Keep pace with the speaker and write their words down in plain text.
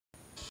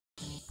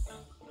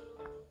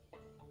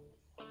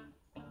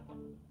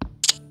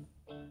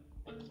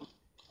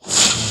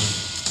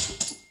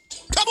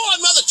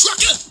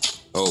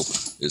Hope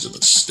is a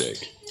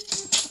mistake.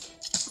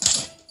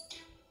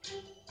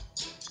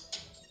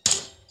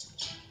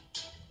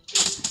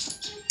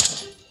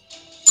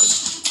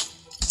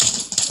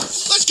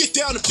 Let's get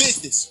down to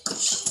business.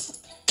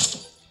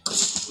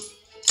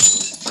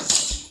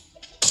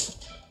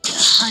 The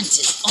hunt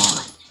is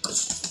on.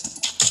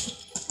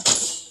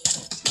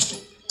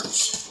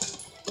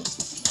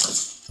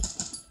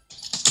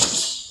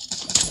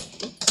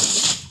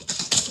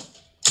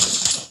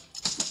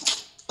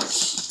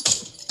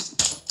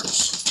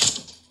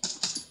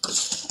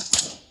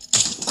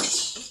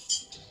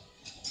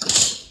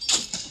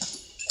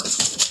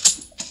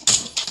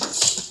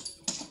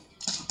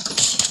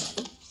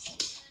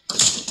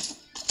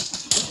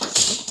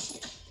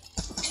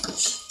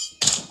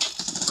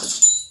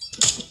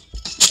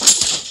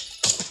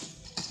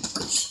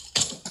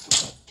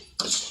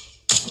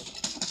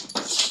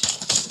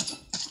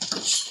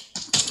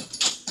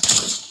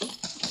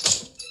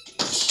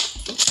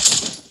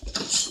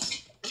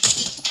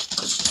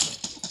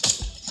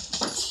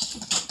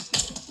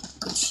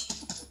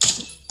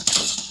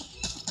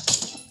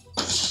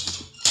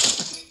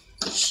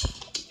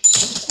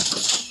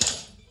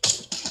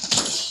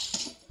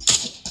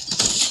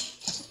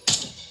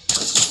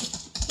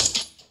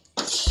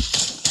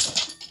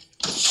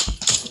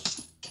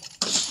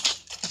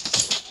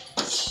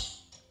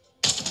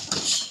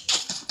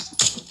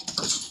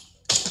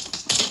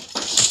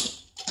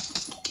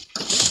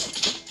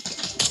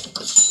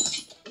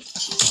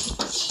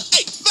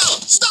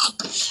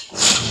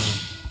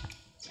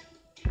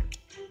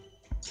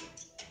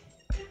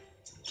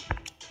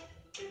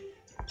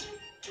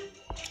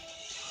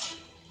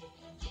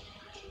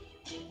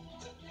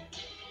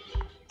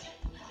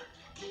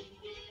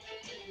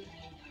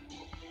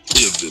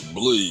 If it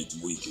bleeds,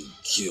 we can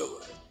kill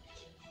it.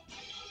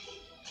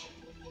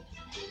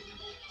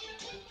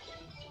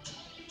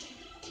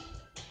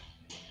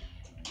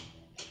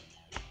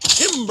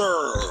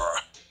 Timber!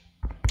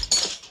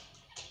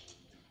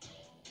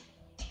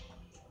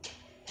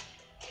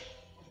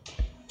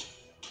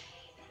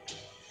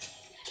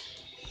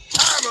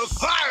 I'm a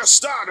fire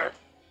starter!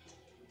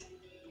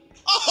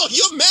 Oh,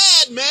 you're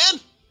mad, man!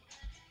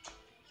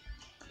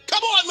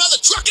 Come on, mother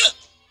trucker!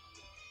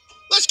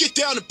 Let's get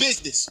down to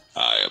business.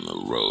 I am a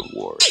road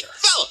warrior. Hey,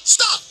 fella,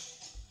 stop!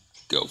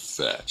 Go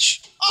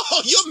fetch.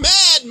 Oh, you're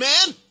mad,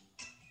 man!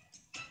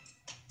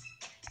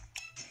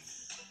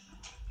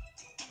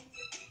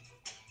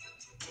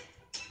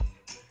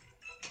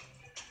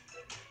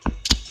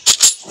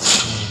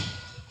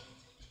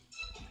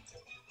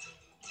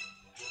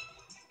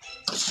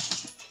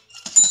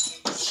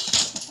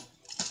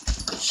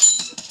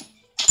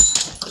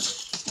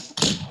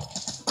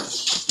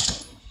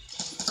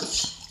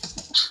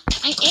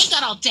 I ain't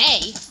got all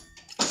day.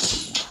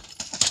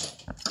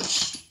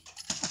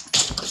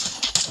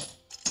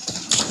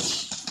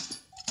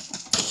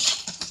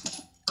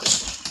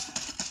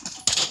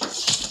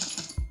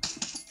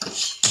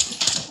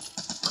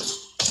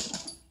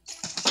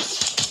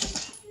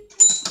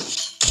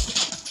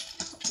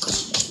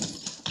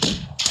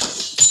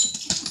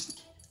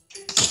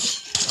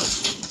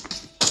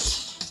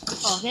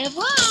 Au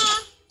revoir.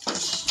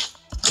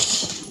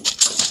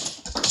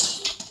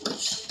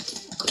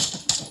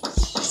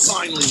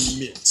 Finely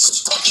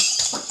minced.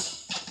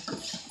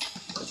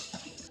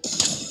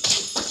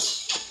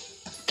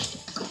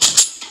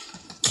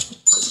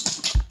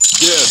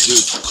 Death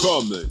is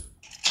coming.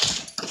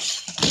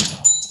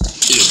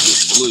 If it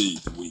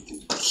bleeds, we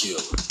can kill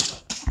it.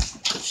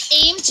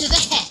 Aim to the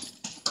head.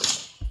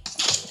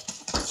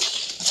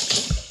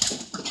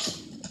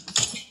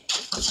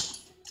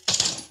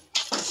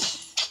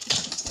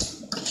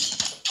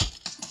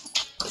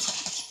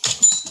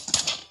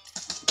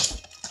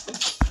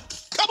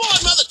 Come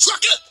on, mother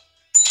trucker!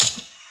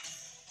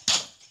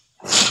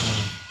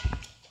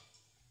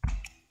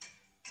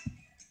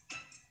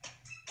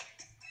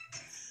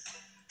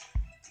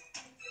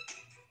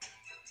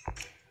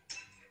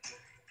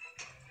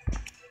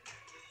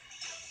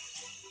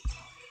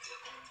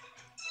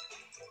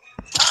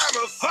 I'm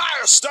a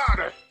fire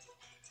starter!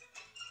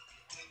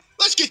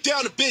 Let's get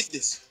down to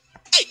business.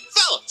 Hey,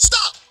 fella,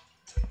 stop!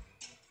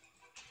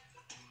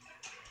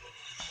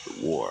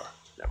 The war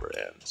never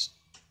ends.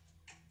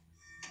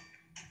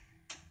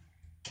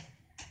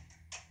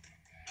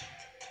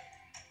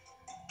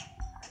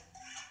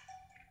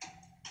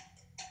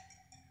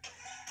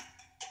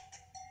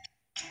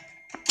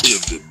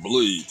 If it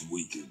bleeds,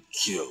 we can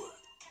kill it.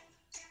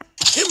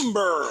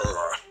 Timber!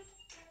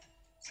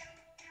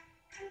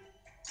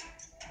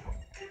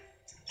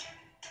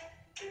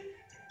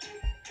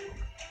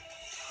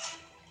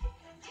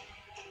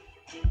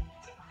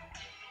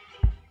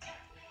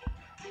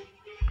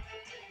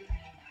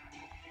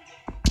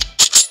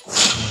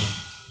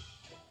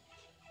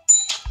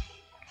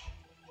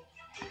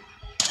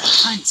 The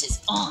hunt is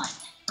on.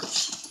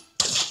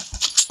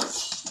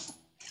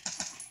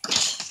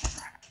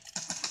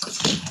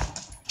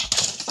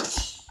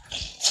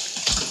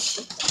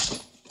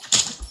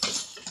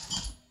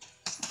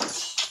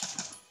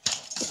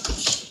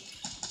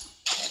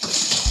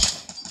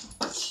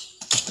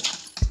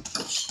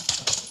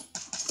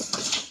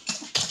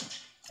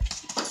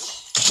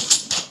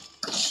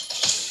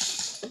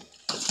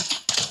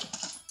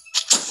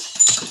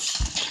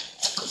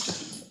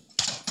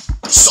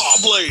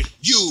 blade.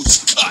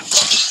 Use cut.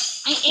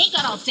 I ain't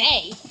got all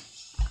day.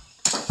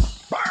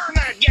 Burn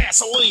that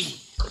gasoline.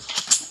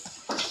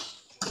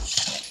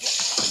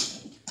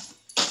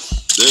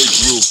 They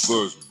drew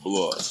first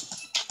blood.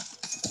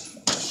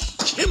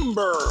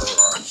 Timber.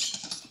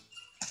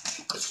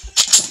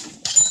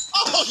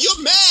 Oh,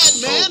 you're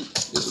mad, man. Oh,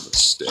 it's a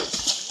mistake.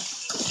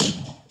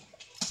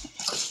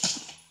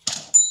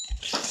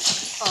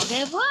 Au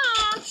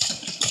revoir.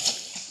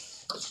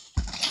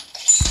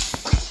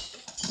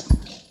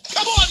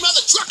 Come on,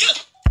 mother trucker.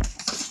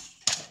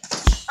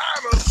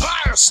 I'm a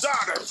fire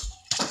starter.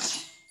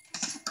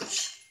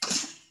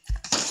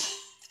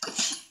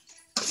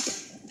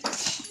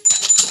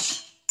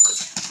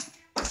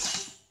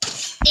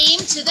 Aim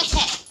to the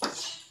head.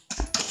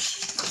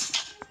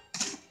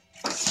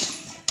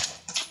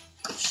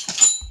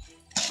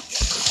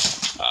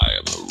 I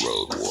am the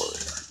road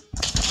warrior.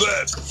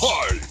 Let's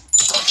party.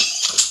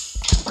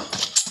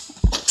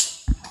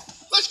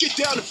 Let's get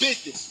down to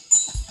business.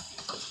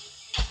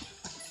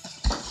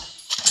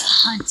 The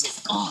hunt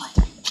is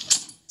on.